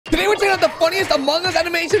best Among Us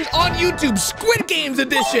animations on YouTube, Squid Games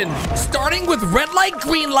edition. Starting with red light,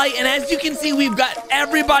 green light, and as you can see, we've got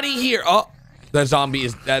everybody here. Oh, the zombie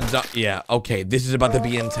is, yeah, okay, this is about to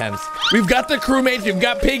be intense. We've got the crewmates, we've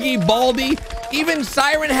got Piggy, Baldy, even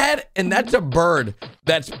Siren Head, and that's a bird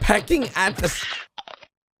that's pecking at the...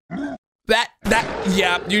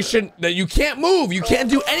 Yeah, you can't move, you can't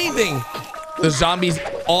do anything. The zombies,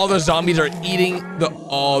 all the zombies are eating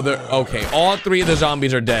okay, all 3 of the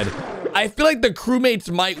zombies are dead. I feel like the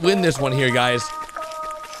crewmates might win this one here, guys.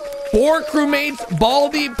 4 crewmates,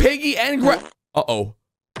 Baldy, Piggy, and uh-oh.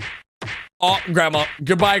 Oh, Grandma.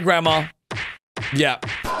 Goodbye, Grandma. Yeah.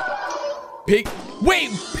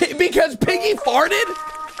 Because Piggy farted?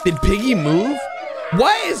 Did Piggy move?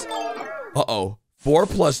 Why is... Uh-oh. 4 +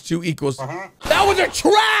 2 = That was a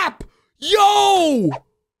trap! Yo!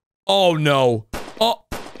 Oh, no. Oh.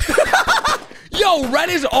 Yo, Red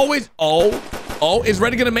is always... Oh, is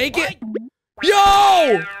Red gonna make it?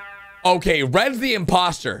 Yo! Okay, Red's the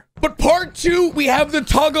imposter. But part 2, we have the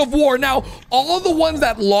tug of war. Now, all the ones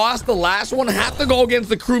that lost the last one have to go against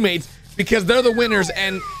the crewmates because they're the winners,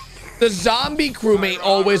 and the zombie crewmate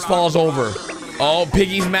always falls over. Oh,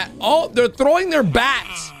 Piggy's mad. Oh, they're throwing their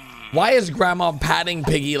bats. Why is Grandma patting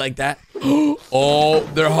Piggy like that? Oh,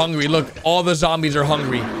 they're hungry. Look, all the zombies are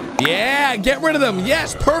hungry. Yeah, get rid of them.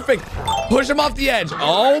 Yes, perfect. Push them off the edge.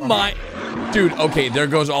 Oh, my. Dude, okay, there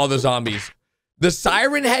goes all the zombies. The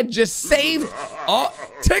Siren Head just saved. Oh,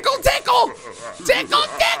 tickle, tickle. Tickle,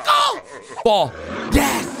 tickle. Ball.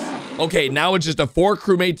 Yes. Okay, now it's just a 4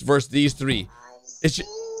 crewmates versus these 3. This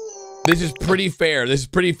is pretty fair. This is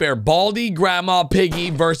pretty fair. Baldy, Grandma, Piggy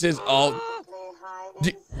versus... Oh,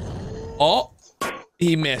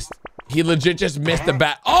 he missed. He legit just missed the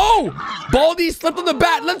bat. Oh, Baldy slipped on the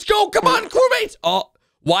bat. Let's go. Come on, crewmates. Oh,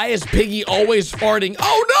 why is Piggy always farting?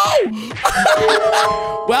 Oh,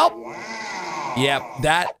 no. Well,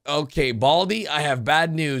 yeah, okay, Baldy, I have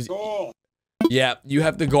bad news. Yeah, you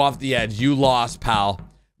have to go off the edge. You lost, pal.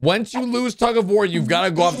 Once you lose tug of war, you've got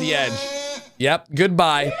to go off the edge. Yep,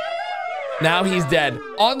 goodbye. Now he's dead.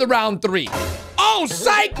 On the round 3. Oh,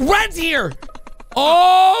 psych, Red's here.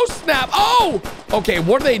 Oh, snap. Oh, okay,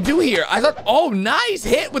 what do they do here? I thought, oh, nice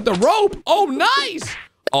hit with the rope. Oh, nice.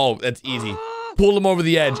 Oh, that's easy. Pull him over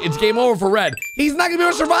the edge. It's game over for Red. He's not gonna be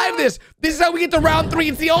able to survive this. This is how we get to round 3.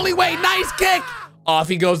 It's the only way. Nice kick. Off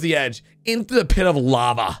he goes the edge into the pit of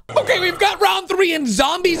lava. Okay, we've got round 3 and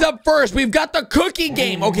zombies up first. We've got the cookie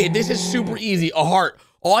game. Okay, this is super easy. A heart.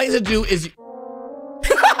 All he has to do is...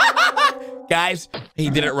 Guys, he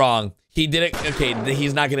did it wrong. He did it. Okay,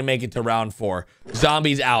 he's not gonna make it to round 4.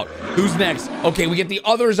 Zombies out. Who's next? Okay, we get the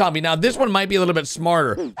other zombie. Now, this one might be a little bit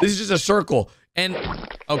smarter. This is just a circle. And,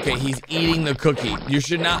 okay, he's eating the cookie. You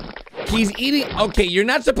should not. He's eating. Okay, you're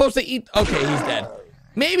not supposed to eat. Okay, he's dead.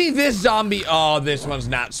 Maybe this zombie. Oh, this one's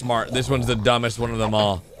not smart. This one's the dumbest one of them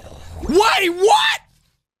all. Wait, what?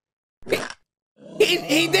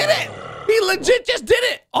 He did it. He legit just did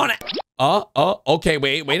it on it. Okay,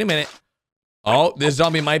 wait a minute. Oh, this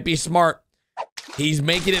zombie might be smart. He's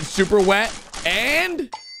making it super wet and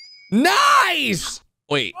nice.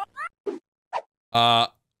 Wait,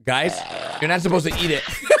 guys, you're not supposed to eat it.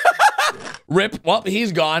 Rip. Well,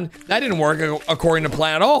 he's gone. That didn't work according to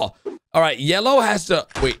plan at all. All right, yellow has to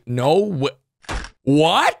wait. No,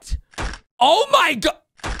 what? Oh my god.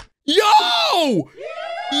 Yo,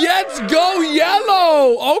 let's go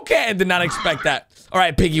yellow. Okay, I did not expect that. All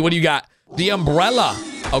right, Piggy, what do you got? The umbrella.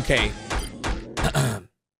 Okay.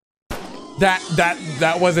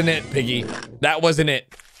 That wasn't it, Piggy. That wasn't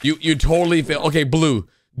it. You totally failed. Okay, blue.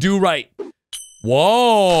 Do right.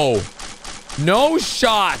 Whoa. No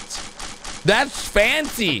shot. That's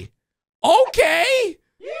fancy. Okay.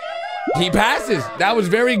 He passes. That was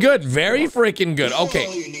very good. Very freaking good. Okay.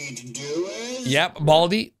 Yep,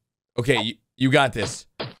 Baldy. Okay, you got this.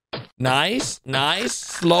 Nice, nice.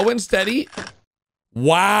 Slow and steady.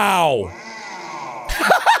 Wow.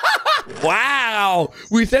 Wow.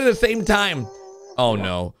 We said it at the same time. Oh,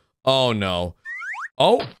 no. Oh, no.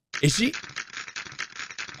 Oh, is she?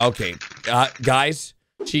 Okay, guys.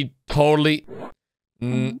 She totally...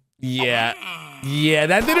 yeah. Yeah,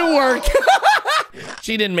 that didn't work.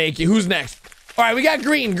 She didn't make it. Who's next? All right, we got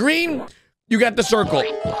green. Green, you got the circle.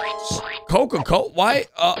 Coca-Cola. Why?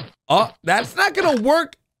 That's not gonna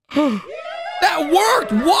work. That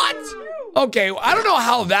worked. What? Okay, I don't know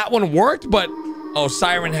how that one worked, but oh,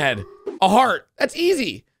 Siren Head. A heart. That's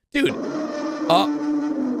easy, dude.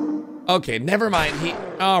 Okay, never mind.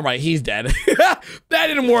 All right, he's dead. That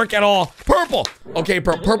didn't work at all. Purple. Okay,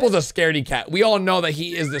 purple's a scaredy cat. We all know that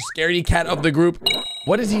he is the scaredy cat of the group.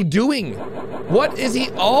 What is he doing? What is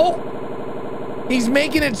he? Oh, He's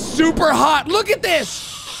making it super hot. Look at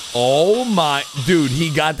this. Oh my, dude,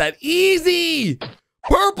 he got that easy.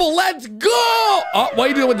 Purple, let's go. Oh, what are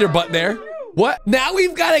you doing with your butt there? What? Now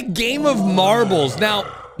we've got a game of marbles. Now,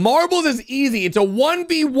 marbles is easy. It's a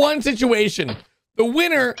 1v1 situation. The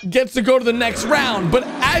winner gets to go to the next round. But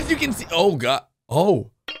as you can see, oh God,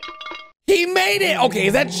 oh. He made it. Okay,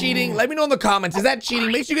 is that cheating? Let me know in the comments. Is that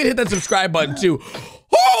cheating? Make sure you hit that subscribe button too.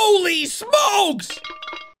 Holy smokes!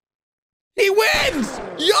 He wins!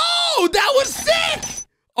 Yo, that was sick!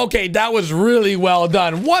 Okay, that was really well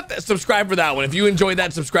done. Subscribe for that one. If you enjoyed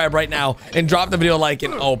that, subscribe right now and drop the video like it.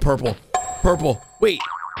 Oh, purple. Purple. Wait.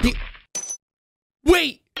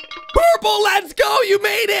 Wait. Purple, let's go! You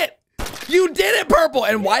made it! You did it, Purple!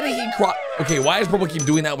 And why did he cry? Okay, why does Purple keep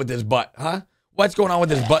doing that with his butt, huh? What's going on with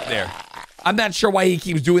his butt there? I'm not sure why he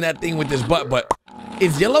keeps doing that thing with his butt, but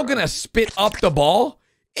is Yellow gonna spit up the ball?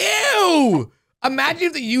 Ew! Imagine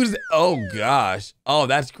if they used, oh gosh. Oh,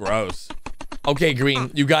 that's gross. Okay, Green,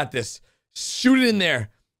 you got this. Shoot it in there.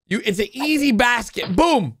 It's an easy basket.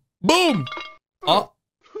 Boom, boom.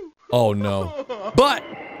 Oh no. But,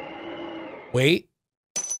 wait.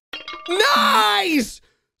 Nice!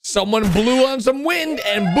 Someone blew on some wind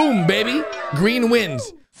and boom, baby. Green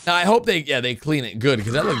wins. Now, I hope they clean it good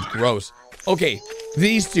because that looks gross. Okay,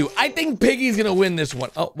 these two. I think Piggy's gonna win this one.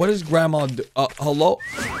 Oh, what is Grandma do? Hello?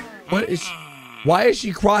 What is she? Why is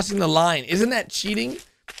she crossing the line? Isn't that cheating?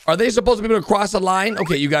 Are they supposed to be able to cross the line?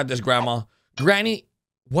 Okay, you got this, Grandma. Granny,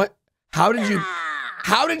 what? How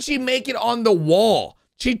did she make it on the wall?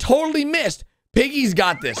 She totally missed. Piggy's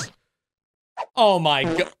got this. Oh my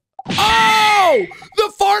God. Oh!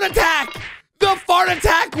 The fart attack! The fart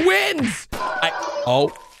attack wins!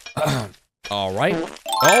 All right.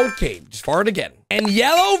 Okay, just fart again. And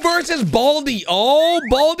Yellow versus Baldy. Oh,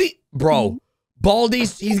 Baldy. Bro,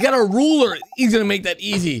 Baldy's, he's got a ruler. He's gonna make that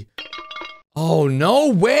easy. Oh, no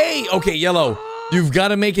way. Okay, Yellow, you've got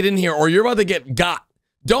to make it in here or you're about to get got.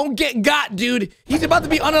 Don't get got, dude. He's about to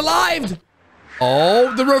be unalived.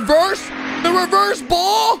 Oh, the reverse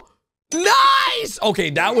ball. Nice. Okay,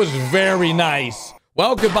 that was very nice.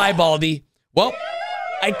 Well, goodbye, Baldy. Well,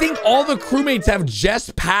 I think all the crewmates have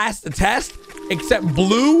just passed the test except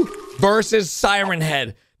Blue versus Siren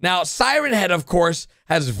Head. Now, Siren Head, of course,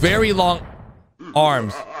 has very long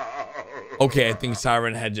arms. Okay, I think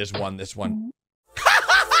Siren Head just won this one.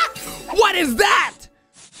 What is that?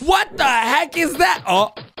 What the heck is that?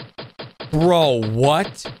 Oh, bro,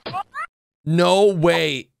 what? No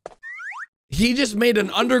way. He just made an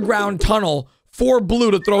underground tunnel for Blue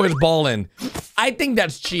to throw his ball in. I think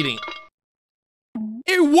that's cheating.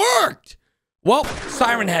 It worked! Well,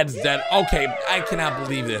 Siren Head's dead. Okay, I cannot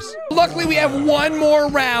believe this. Luckily, we have one more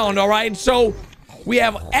round, all right? So, we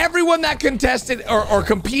have everyone that contested or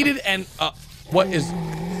competed and, what is...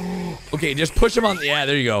 Okay, just push him on... Yeah,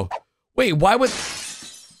 there you go. Wait, why would...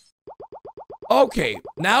 Okay,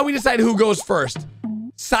 now we decide who goes first.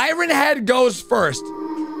 Siren Head goes first.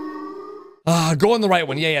 Go on the right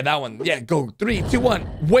one. Yeah, that one. Yeah, go. 3, 2,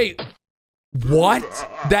 1. Wait. What?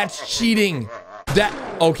 That's cheating.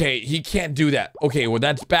 Okay, he can't do that. Okay, well,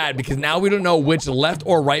 that's bad because now we don't know which left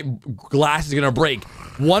or right glass is gonna break.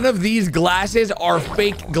 One of these glasses are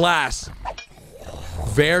fake glass.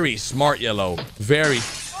 Very smart, Yellow. Very.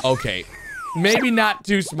 Okay. Maybe not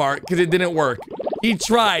too smart because it didn't work. He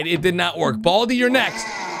tried. It did not work. Baldy, you're next.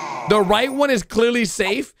 The right one is clearly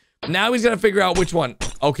safe. Now he's gonna figure out which one.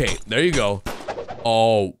 Okay, there you go.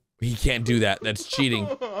 Oh, he can't do that. That's cheating.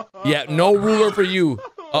 Yeah, no ruler for you.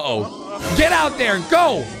 Uh-oh. Get out there.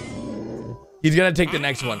 Go. He's gonna take the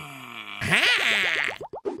next one.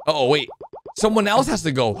 Uh-oh, wait. Someone else has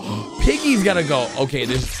to go. Piggy's gotta go. Okay,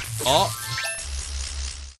 there's...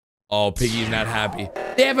 Oh, Piggy's not happy.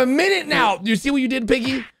 They have a minute now. Do you see what you did,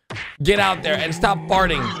 Piggy? Get out there and stop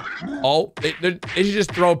farting. Oh, they should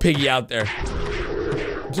just throw Piggy out there.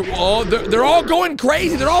 Oh, they're all going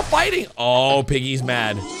crazy. They're all fighting. Oh, Piggy's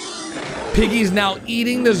mad. Piggy's now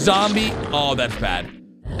eating the zombie. Oh, that's bad.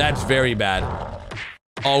 That's very bad.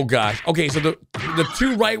 Oh, gosh. Okay, so the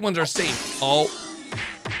two right ones are safe. Oh.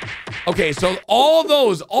 Okay, so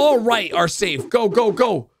all right are safe. Go, go,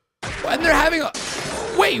 go. And they're having a...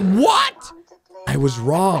 Wait, what? I was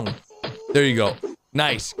wrong. There you go.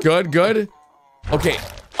 Nice. Good, good. Okay.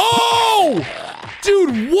 Oh!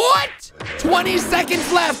 Dude, what? 20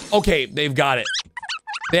 seconds left. Okay, they've got it.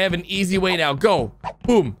 They have an easy way now. Go.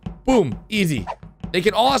 Boom. Boom. Easy. They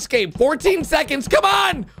can all escape. 14 seconds. Come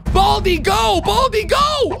on. Baldy, go. Baldy, go.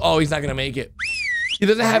 Oh, he's not going to make it. He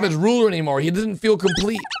doesn't have his ruler anymore. He doesn't feel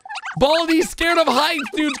complete. Baldy's scared of heights,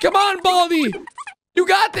 dudes. Come on, Baldy. You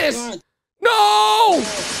got this. No.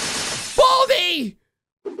 Baldy.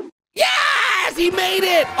 Yes. Yes, he made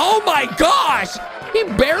it. Oh my gosh. He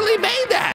barely made that.